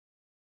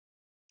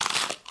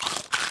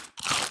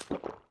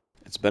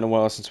been a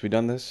while since we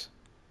done this,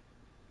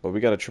 but we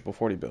got a triple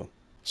 40 build.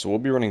 So we'll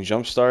be running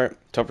Jumpstart,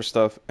 Tougher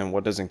Stuff, and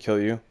What Doesn't Kill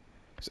You.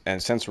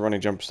 And since we're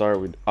running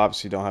Jumpstart, we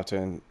obviously don't have to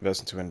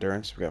invest into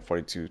Endurance. We got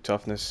 42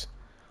 Toughness,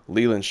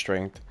 Leland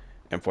Strength,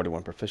 and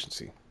 41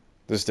 Proficiency.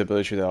 This is the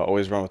ability tree that I'll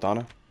always run with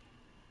Ana.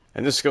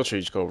 And this skill tree,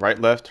 you just go right,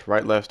 left,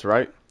 right, left,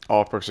 right.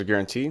 All perks are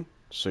guaranteed,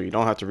 so you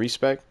don't have to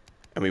respec.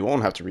 And we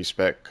won't have to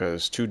respec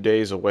because 2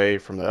 days away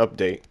from the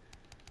update,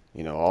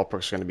 you know, all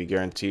perks are going to be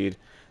guaranteed.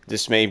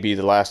 This may be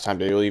the last time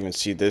that you'll even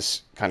see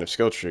this kind of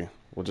skill tree.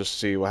 We'll just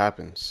see what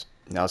happens.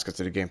 Now let's get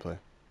to the gameplay.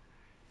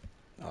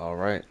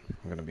 Alright,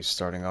 I'm going to be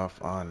starting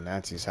off on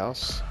Nancy's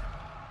house.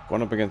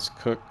 Going up against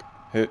Cook,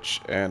 Hitch,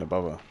 and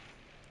Abubba.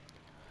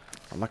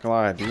 I'm not going to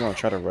lie, I do want to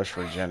try to rush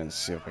for Jen and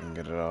see if I can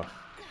get it off.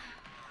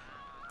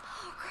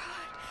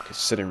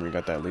 Considering we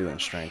got that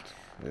Leland Strength,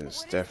 it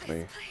is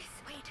definitely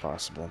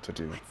possible to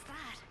do.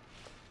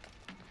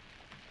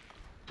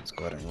 Let's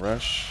go ahead and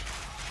rush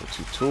for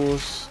 2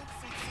 tools.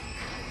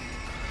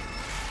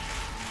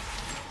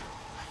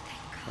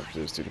 Hope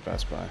this dude to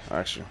pass by.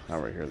 Actually,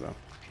 not right here though.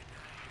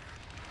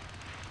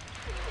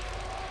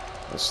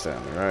 Let's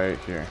stand right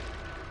here.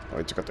 Oh,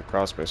 he took out the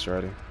cross base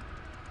already.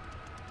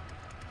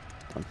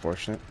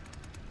 Unfortunate.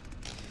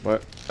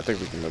 But I think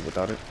we can live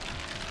without it.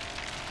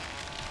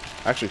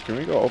 Actually, can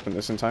we go open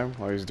this in time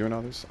while he's doing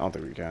all this? I don't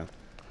think we can.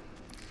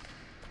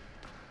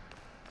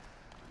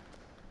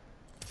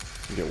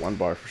 We get 1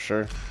 bar for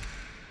sure.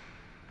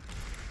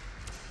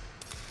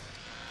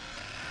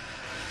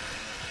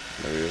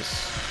 There he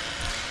is.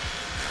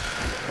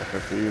 Okay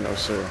for you, no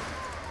sir.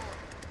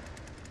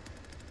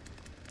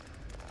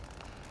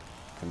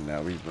 And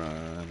now we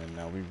run, and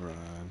now we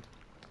run.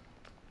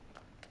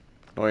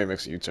 Oh, he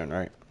makes a U-turn,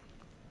 right?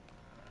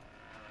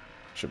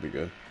 Should be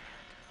good.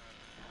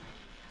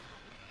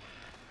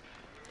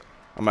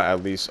 I might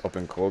at least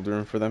open cold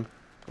room for them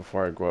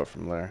before I go out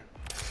from there.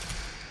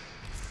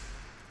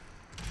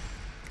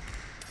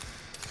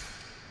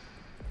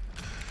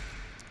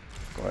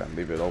 Go ahead and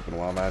leave it open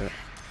while I'm at it.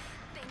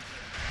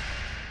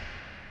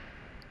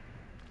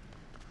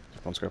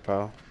 One square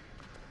pile.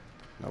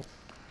 Nope.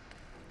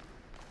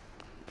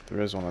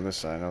 There is one on this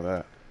side, I know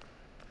that.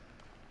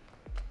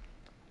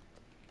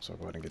 So I'll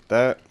go ahead and get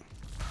that.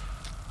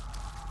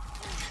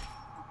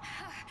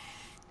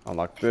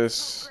 Unlock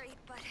this.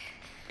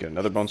 Get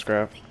another bone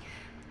scrap.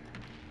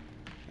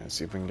 And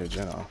see if we can get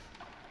Jen off.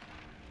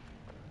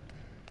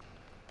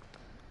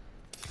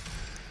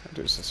 I'll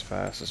do this as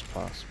fast as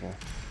possible.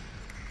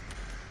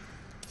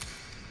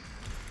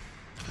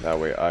 That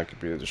way I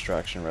could be the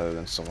distraction rather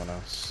than someone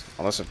else.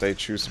 Unless if they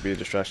choose to be a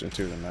distraction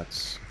too, then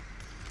that's,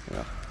 you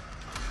know,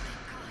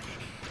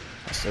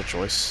 that's their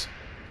choice.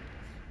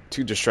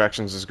 2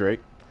 distractions is great.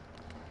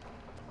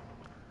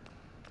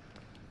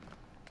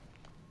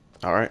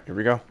 Alright, here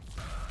we go.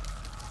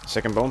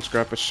 Second bone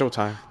scrap, it's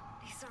showtime.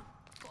 These are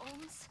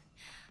bones?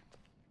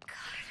 God,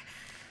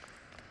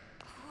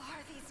 who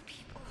are these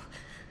people?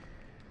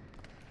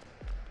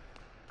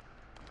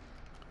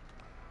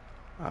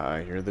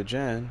 I hear the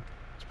Jen.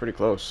 It's pretty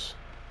close.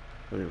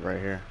 It'll be right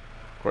here.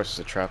 Of course, it's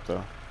a trap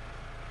though.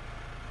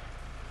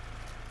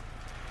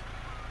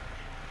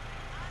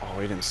 Oh,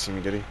 he didn't see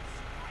me, did he?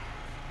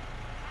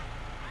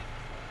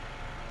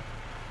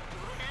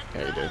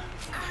 Yeah, he did.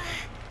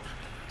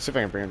 See if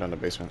I can bring him down to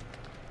the basement.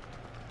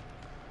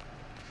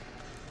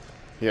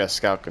 He has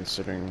scout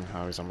considering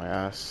how he's on my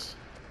ass.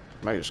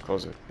 Might just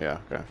close it. Yeah,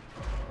 okay.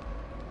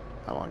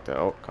 I like that.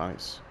 Oh,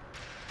 Connie's.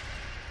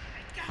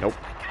 Nope.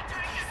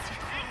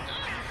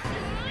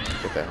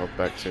 Get that health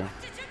back too.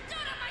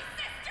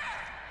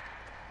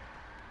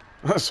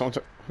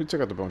 Who took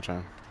out the bone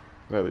chime?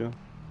 Is that Leo?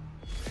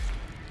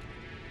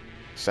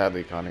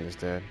 Sadly, Connie is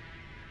dead.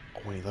 Oh,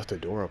 when he left the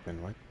door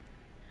open, what?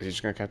 Is he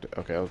just gonna cap it?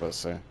 Okay, I was about to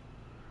say.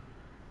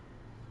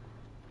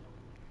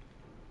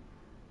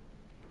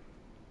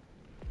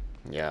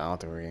 Yeah, I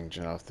don't think we're getting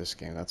Jen off this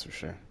game, that's for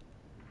sure.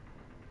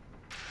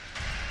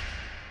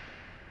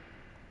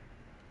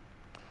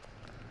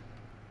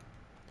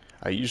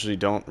 I usually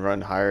don't run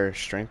higher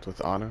strength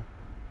with Ana.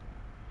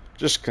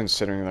 Just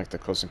considering like the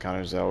close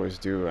encounters I always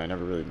do, I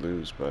never really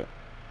lose, but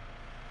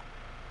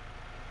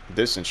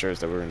this ensures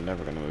that we're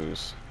never gonna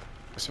lose.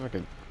 Let's see if I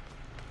could.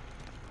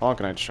 How long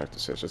can I distract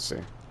this hitch? Let's see.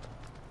 I'm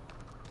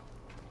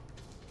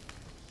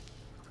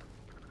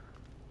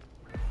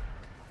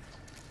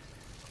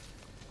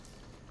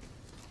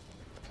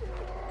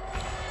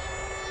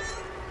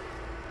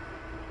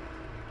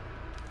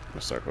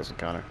gonna start close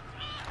encounter.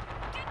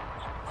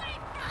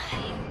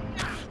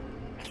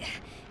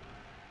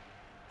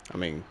 I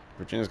mean,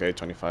 Virginia's got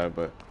 825,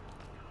 but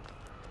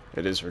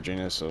it is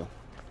Virginia, so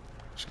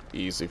she can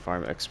easily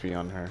farm XP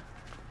on her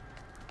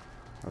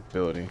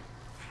ability.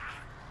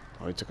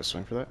 Oh, he took a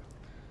swing for that?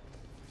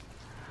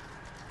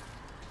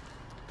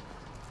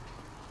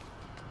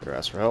 Better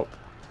ask for help.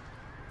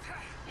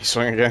 He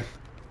swung again.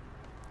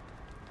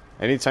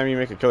 Anytime you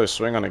make a killer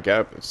swing on a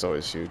gap, it's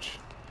always huge.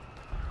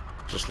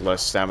 Just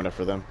less stamina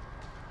for them.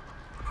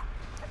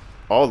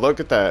 Oh, look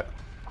at that.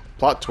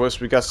 Plot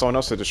twist, we got someone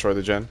else to destroy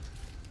the Jen.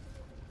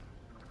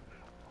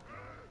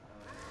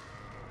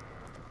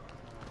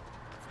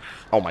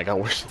 Oh my god,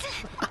 where's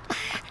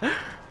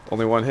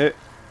only one hit?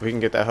 We can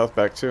get that health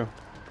back too.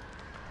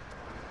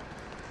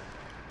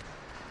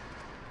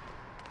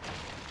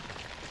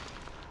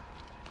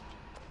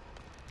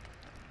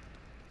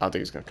 I don't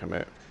think he's gonna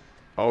commit.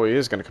 Oh, he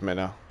is gonna commit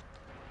now.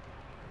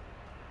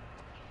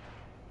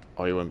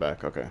 Oh, he went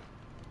back. Okay.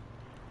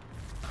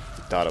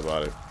 He thought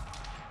about it.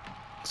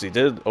 Because he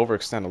did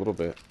overextend a little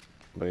bit,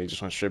 but he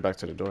just went straight back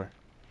to the door.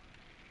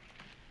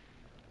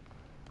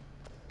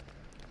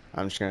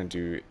 I'm just gonna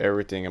do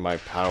everything in my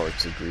power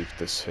to grief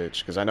this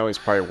hitch, because I know he's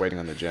probably waiting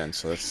on the gen,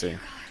 so let's see. God,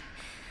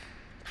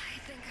 I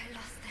think I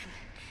lost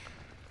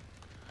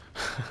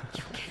them.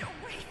 You get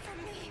away from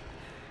me.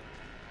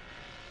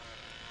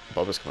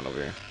 Bubba's coming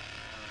over here.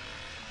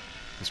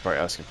 He's probably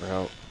asking for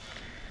help.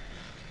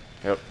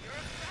 Yep.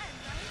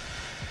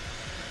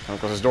 Come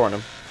close his door on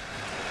him.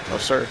 No,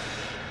 sir.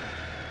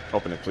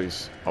 Open it,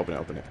 please. Open it,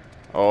 open it.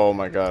 Oh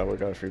my god, we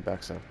got a free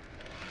backstab.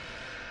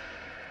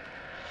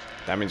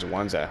 That means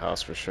one's at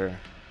house for sure.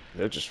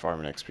 They're just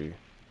farming XP.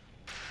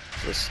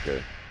 So this is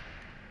good.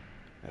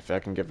 If I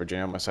can get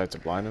Virginia on my side to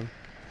blind him.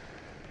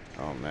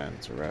 Oh man,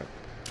 it's a wrap.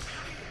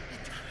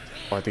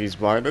 Oh, I think he's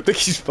blind. I think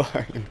he's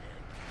blind.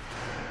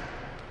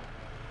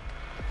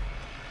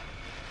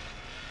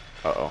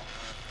 Uh-oh.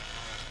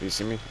 Did he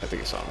see me? I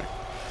think he saw me.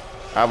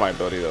 I have my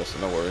ability though, so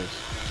no worries.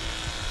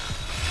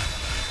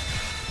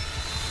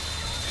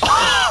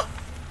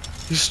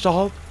 He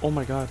stalled? Oh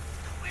my god.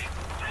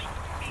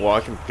 Well, I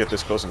can get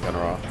this close encounter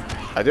off.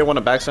 I did want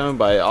to backstab him,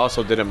 but I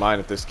also didn't mind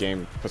if this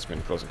game puts me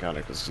in close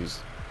encounter because he's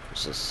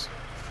just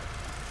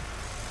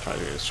trying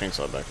to get his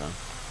chainsaw back on.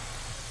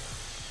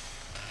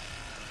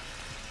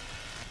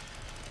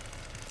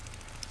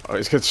 Oh,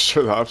 he's getting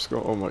straight the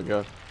obstacle. Oh my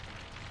god.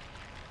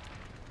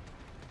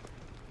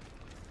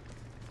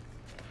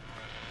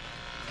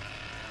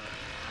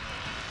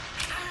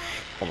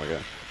 Oh my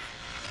god.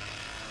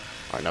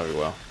 Alright, now we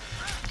will.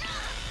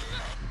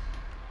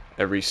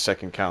 Every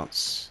second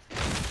counts.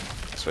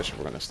 Especially if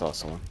we're gonna stall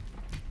someone.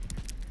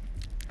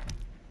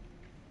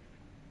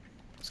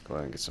 Let's go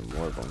ahead and get some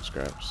more bone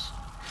scraps.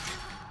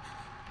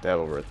 They have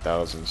over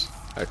 1,000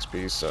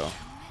 XP, so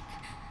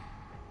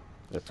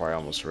they're probably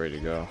almost ready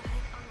to go.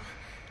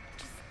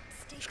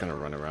 Just gonna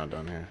run around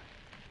down here.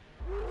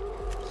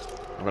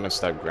 I'm gonna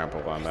stab Grandpa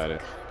while I'm at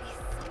it.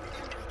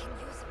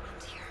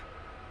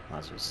 Might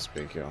as well use this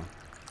big hill.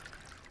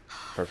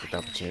 Perfect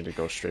opportunity to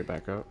go straight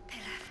back up. They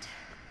left.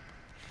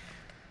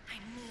 I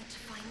need to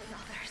find the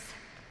others.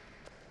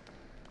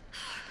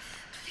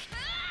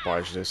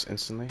 Barge this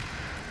instantly.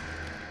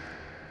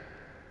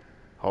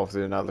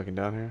 Hopefully they're not looking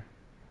down here.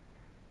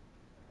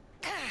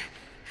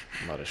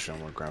 I'm about to show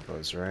them where Grandpa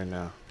is right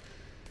now.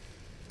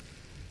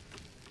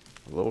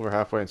 A little over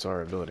halfway into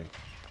our ability.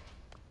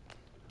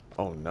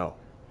 Oh no.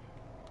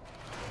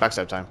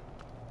 Backstab time.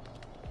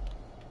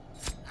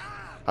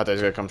 I thought he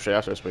was gonna come straight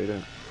after us, but he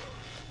didn't.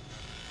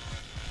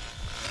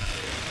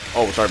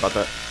 Oh, sorry about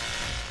that.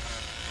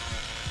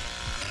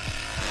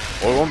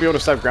 Well, we won't be able to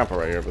stab Grandpa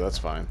right here, but that's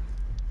fine.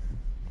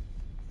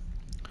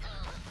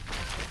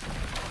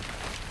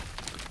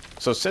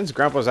 So since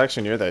Grandpa's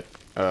actually near that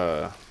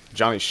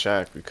Johnny's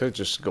shack, we could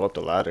just go up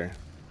the ladder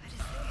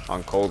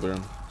on Cold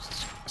Room,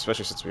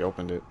 especially since we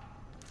opened it.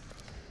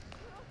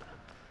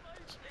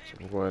 So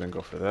we'll go ahead and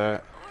go for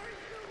that.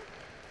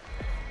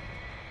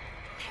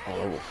 Oh,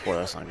 level 4,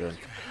 that's not good.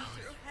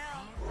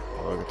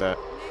 Oh, look at that.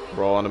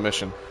 We're all on a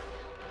mission.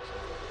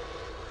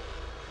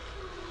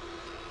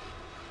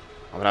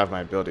 I'm gonna have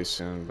my ability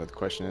soon, but the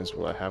question is,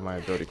 will I have my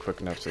ability quick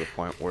enough to the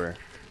point where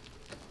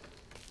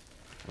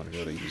I'm gonna be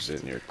able to use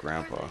it near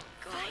Grandpa?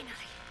 Finally.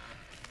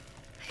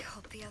 I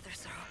hope the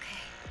others are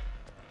okay.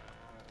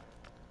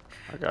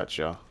 I got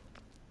y'all.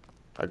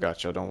 I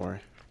got y'all, don't worry.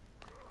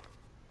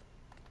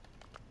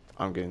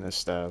 I'm getting this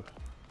stab.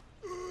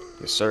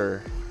 Yes,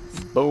 sir.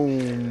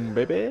 Boom,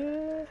 baby.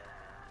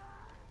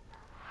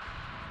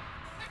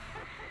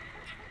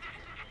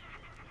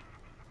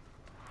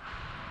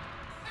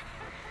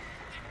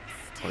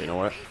 Oh, you know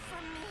what?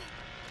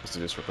 Let's do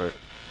this real quick.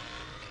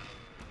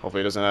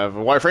 Hopefully he doesn't have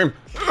a wireframe.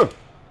 Ugh!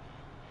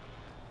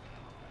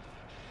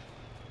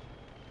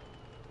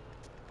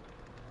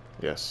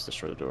 Yes,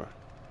 destroy the door.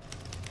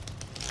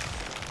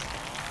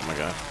 Oh my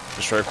god.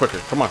 Destroy it quicker.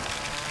 Come on.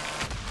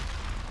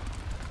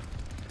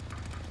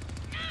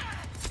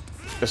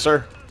 Yes,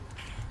 sir.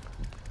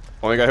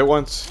 Only got hit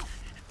once.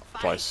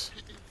 Twice.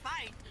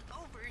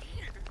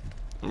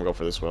 I'm gonna go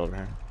for this well over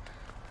here.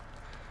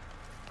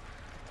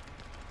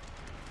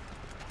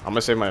 I'm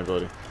gonna save my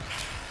ability.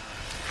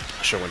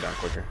 I should have went down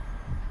quicker.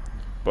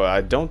 But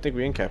I don't think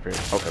we in-cap here.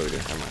 Okay, we did.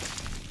 Never mind.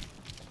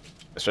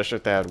 Especially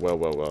if they had well,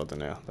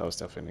 then yeah, that was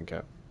definitely an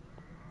in-cap.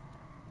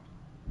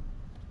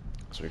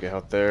 So we get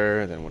out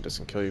there, then what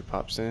doesn't kill you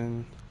pops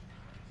in.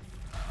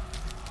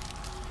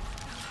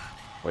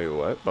 Wait,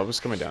 what? Bubba's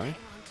coming down?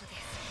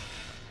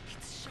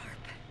 It's sharp.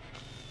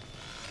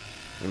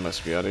 You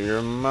must be out of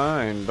your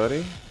mind,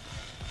 buddy.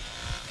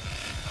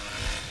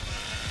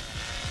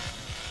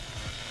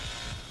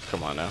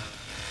 Come on now.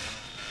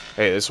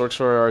 Hey, this works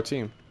for our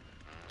team.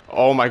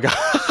 Oh my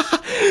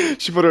god.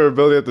 She put her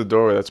ability at the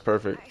doorway. That's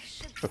perfect. I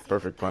should That's see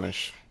perfect this.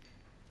 punish.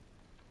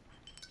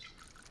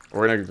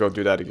 We're gonna go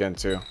do that again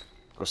too.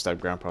 Go stab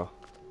Grandpa.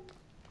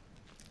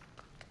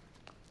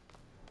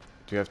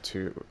 Do you have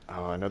to?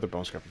 Oh, another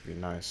bone scrap would be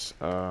nice.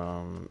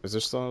 Is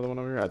there still another one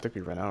over here? I think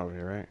we ran out over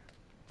here, right?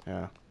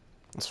 Yeah,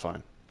 that's fine.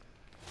 Are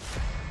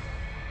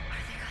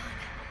they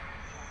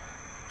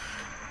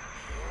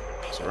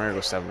gone? So we're gonna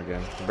go stab him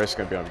again. We're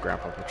basically gonna be on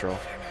Grandpa patrol.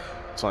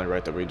 It's only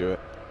right that we do it.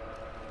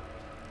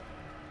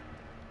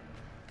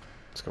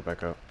 Let's go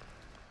back up.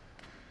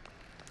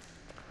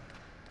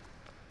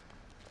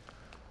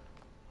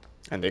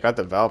 And they got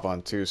the valve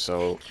on too,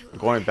 so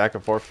going back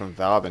and forth from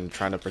valve and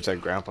trying to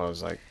protect Grandpa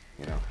is like,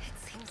 you know,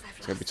 It seems I've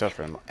it's gonna be lost tough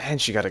for him.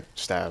 And she got a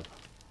stab.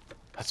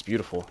 That's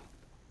beautiful.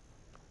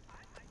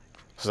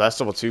 So that's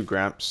level 2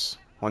 Gramps.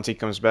 Once he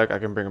comes back, I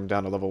can bring him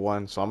down to level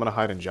 1. So I'm gonna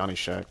hide in Johnny's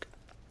shack.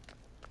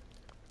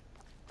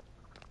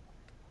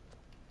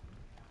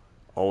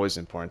 Always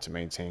important to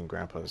maintain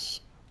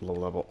Grandpa's low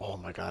level. Oh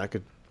my god, I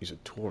could use a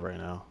tool right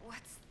now. What's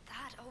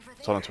that over Let's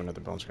there? hold on to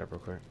another bone scrap real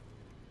quick.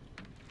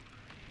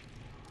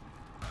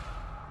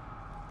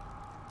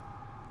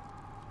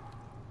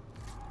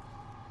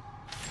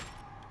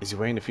 Is he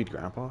waiting to feed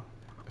Grandpa?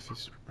 If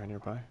he's right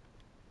nearby?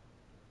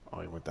 Oh,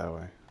 he went that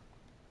way.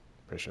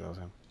 Pretty sure that was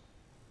him.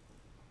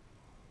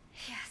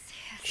 Yes,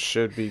 yes.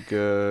 Should be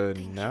good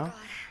Thank you, now. God.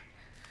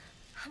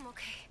 I'm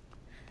okay.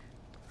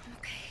 I'm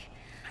okay.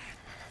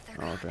 They're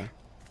Oh, gone. okay.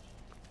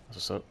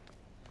 What's up?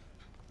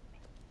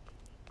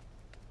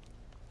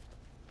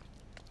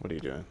 What are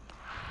you doing?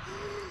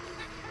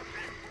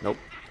 Nope.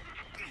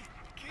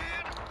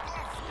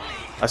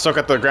 I suck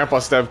at the Grandpa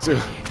stab too.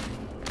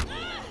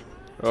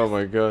 Oh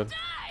my god.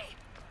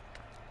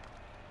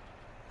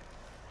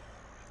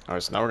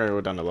 Alright, so now we're gonna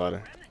go down the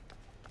ladder.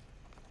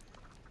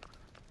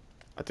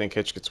 I think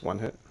Hitch gets 1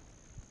 hit.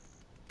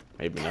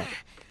 Maybe not.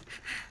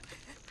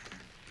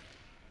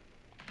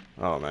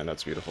 Oh man,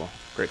 that's beautiful.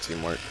 Great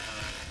teamwork.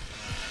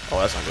 Oh,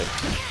 that's not good.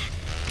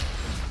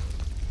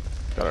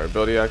 Got our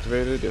ability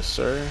activated, yes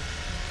sir.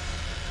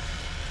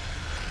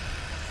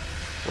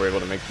 We're able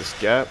to make this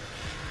gap.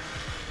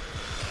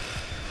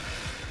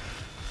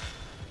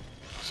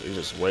 So he's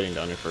just waiting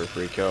down here for a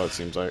free kill, it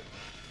seems like.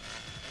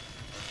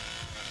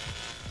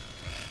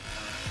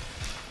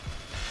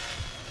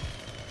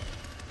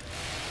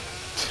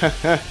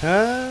 Let's go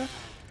ahead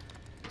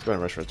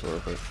and rush for a tour real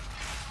quick.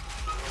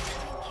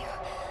 Thank you.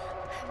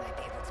 I might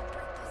be able to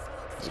break those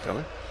locks. Is he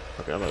coming?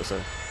 Okay, I'm about to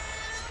say.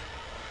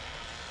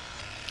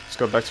 Let's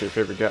go back to your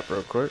favorite gap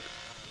real quick.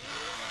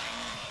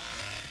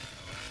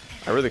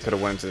 I really could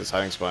have went into this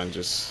hiding spot and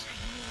just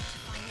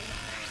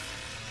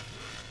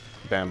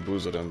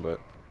bamboozled him, but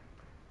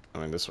I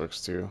mean this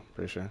works too,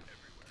 pretty sure.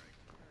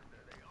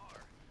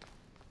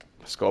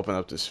 Let's go open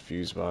up this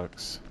fuse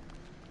box.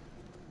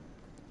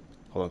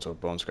 Hold on to a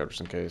bone scrap just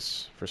in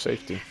case. For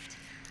safety.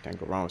 Can't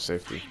go wrong with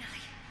safety. Finally.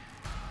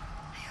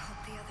 I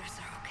hope the others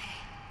are okay.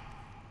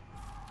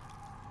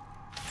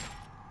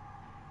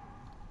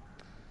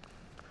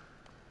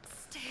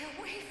 Stay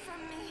away from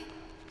me.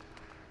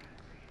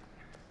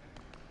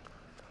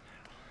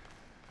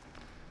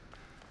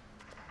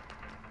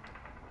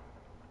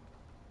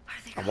 Are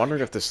they I'm gone?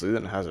 wondering if this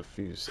Leland has a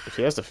fuse. If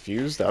he has a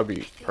fuse, that would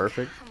be I think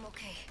perfect. I'm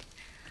okay.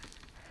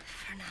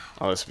 For now.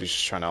 Unless if he's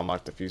just trying to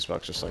unlock the fuse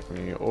box just like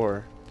me,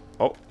 or...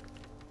 Oh!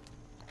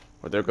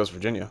 Well, there goes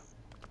Virginia.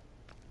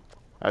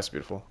 That's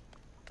beautiful.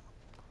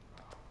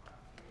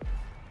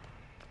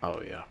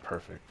 Oh yeah,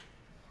 perfect.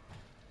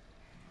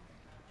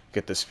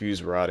 Get this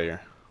fuse, we're out of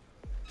here.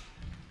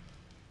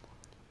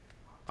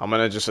 I'm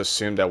gonna just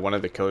assume that one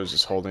of the killers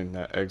is holding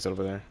that exit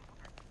over there.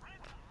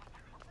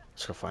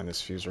 Let's go find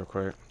this fuse real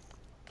quick.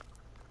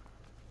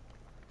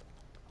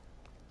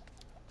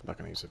 I'm not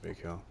gonna use a big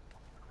hill.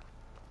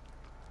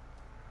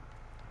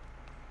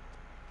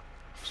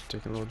 Just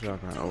taking a little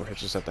jog around. Oh,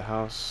 Hitch is at the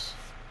house.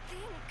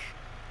 Think.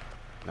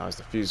 Now is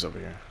the fuse over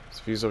here. Is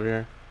the fuse over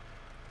here?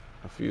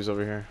 A fuse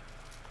over here.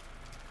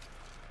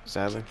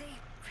 Sadly. Did they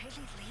really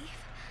leave?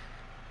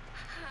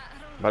 I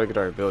don't About to know. get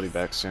our ability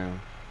back soon.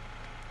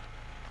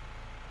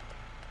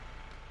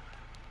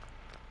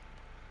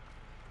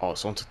 Oh,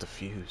 someone took the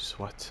fuse.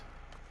 What?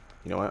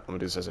 You know what? I'm gonna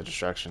do this as a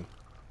distraction.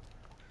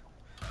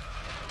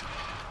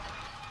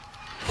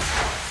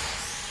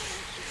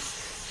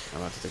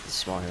 I'm about to take the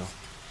small hill.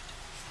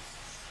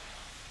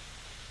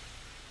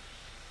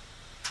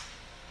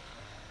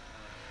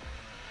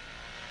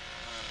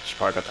 She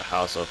probably got the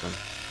house open.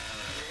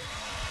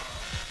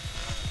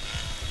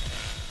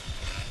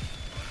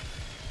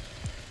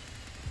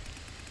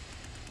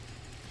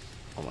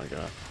 Oh my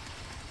god.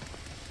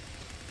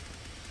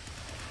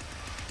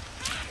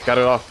 Got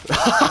it off.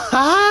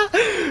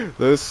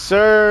 Yes,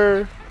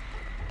 sir.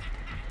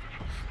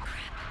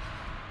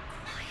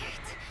 Quiet.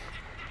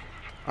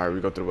 Alright,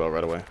 we go through the well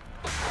right away.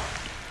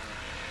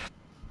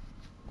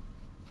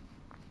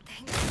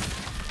 Thank you.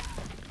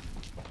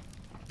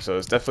 So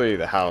it's definitely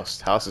the house.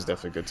 The house is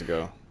definitely good to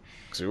go.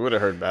 Because we would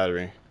have heard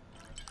battery.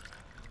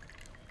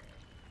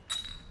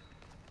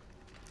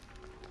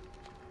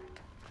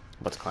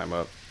 About to climb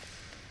up.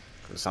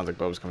 It sounds like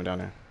Bubba's coming down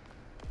here.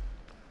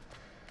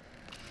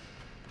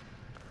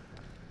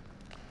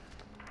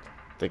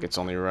 I think it's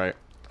only right.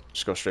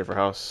 Just go straight for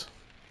house.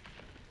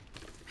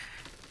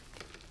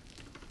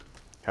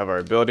 Have our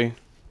ability.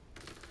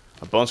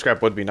 A bone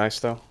scrap would be nice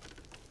though.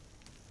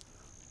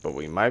 But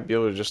we might be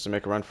able to just to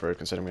make a run for it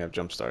considering we have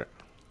jump start.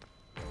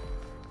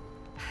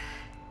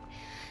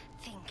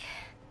 Think.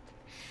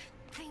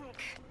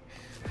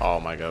 Oh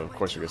my god, of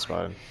course we get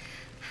spotted.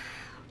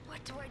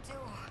 What do I do?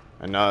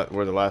 And now that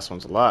we're the last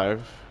ones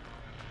alive,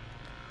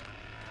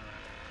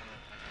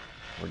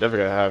 we're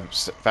definitely gonna have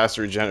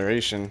faster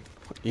regeneration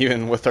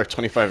even with our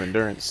 25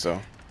 endurance, so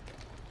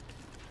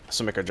this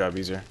will make our job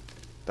easier,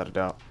 without a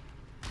doubt.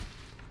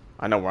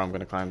 I know where I'm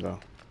gonna climb though,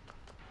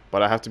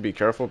 but I have to be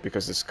careful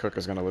because this cook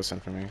is gonna listen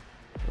for me.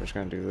 We're just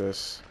gonna do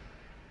this.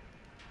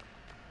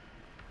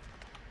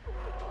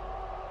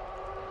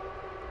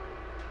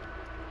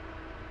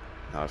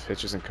 Now if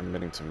Hitch isn't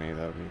committing to me,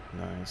 that would be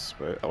nice,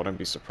 but I wouldn't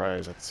be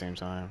surprised at the same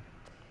time.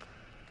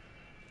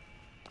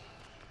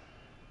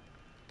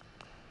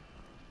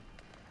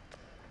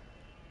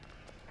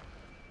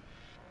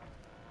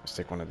 Let's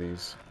take one of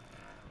these.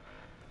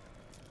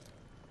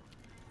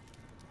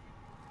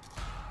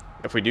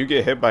 If we do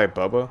get hit by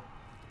Bubba,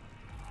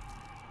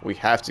 we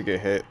have to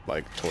get hit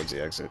like towards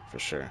the exit for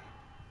sure.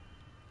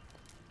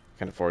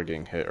 Can't afford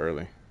getting hit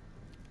early,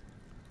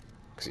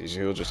 because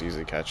he'll just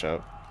easily catch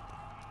up.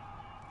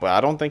 But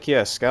I don't think he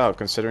has scout,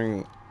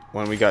 considering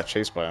when we got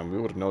chased by him, we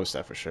would have noticed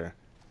that for sure.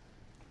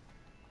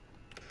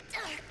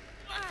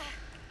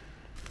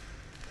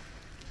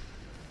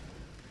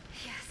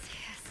 Yes.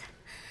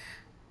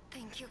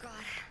 Thank you, God.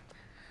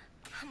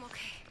 I'm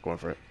okay. Going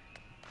for it.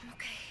 I'm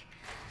okay.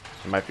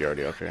 He might be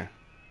already up here.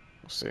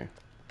 We'll see.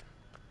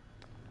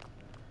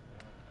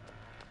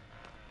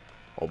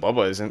 Oh,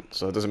 Bubba isn't,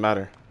 so it doesn't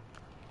matter.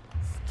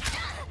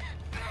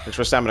 Thanks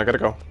for stamina. I gotta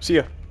go. See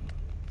ya.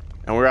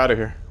 And we're out of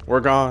here. We're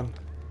gone.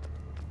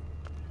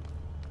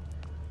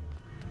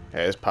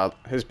 Yeah,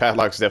 his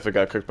padlock's definitely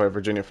got cooked by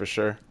Virginia for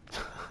sure.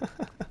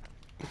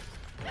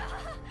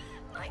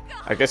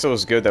 I guess it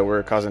was good that we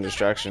were causing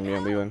distraction, me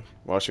and Leland,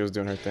 while she was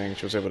doing her thing.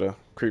 She was able to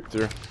creep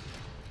through.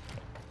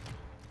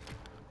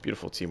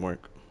 Beautiful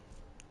teamwork.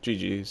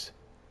 GG's.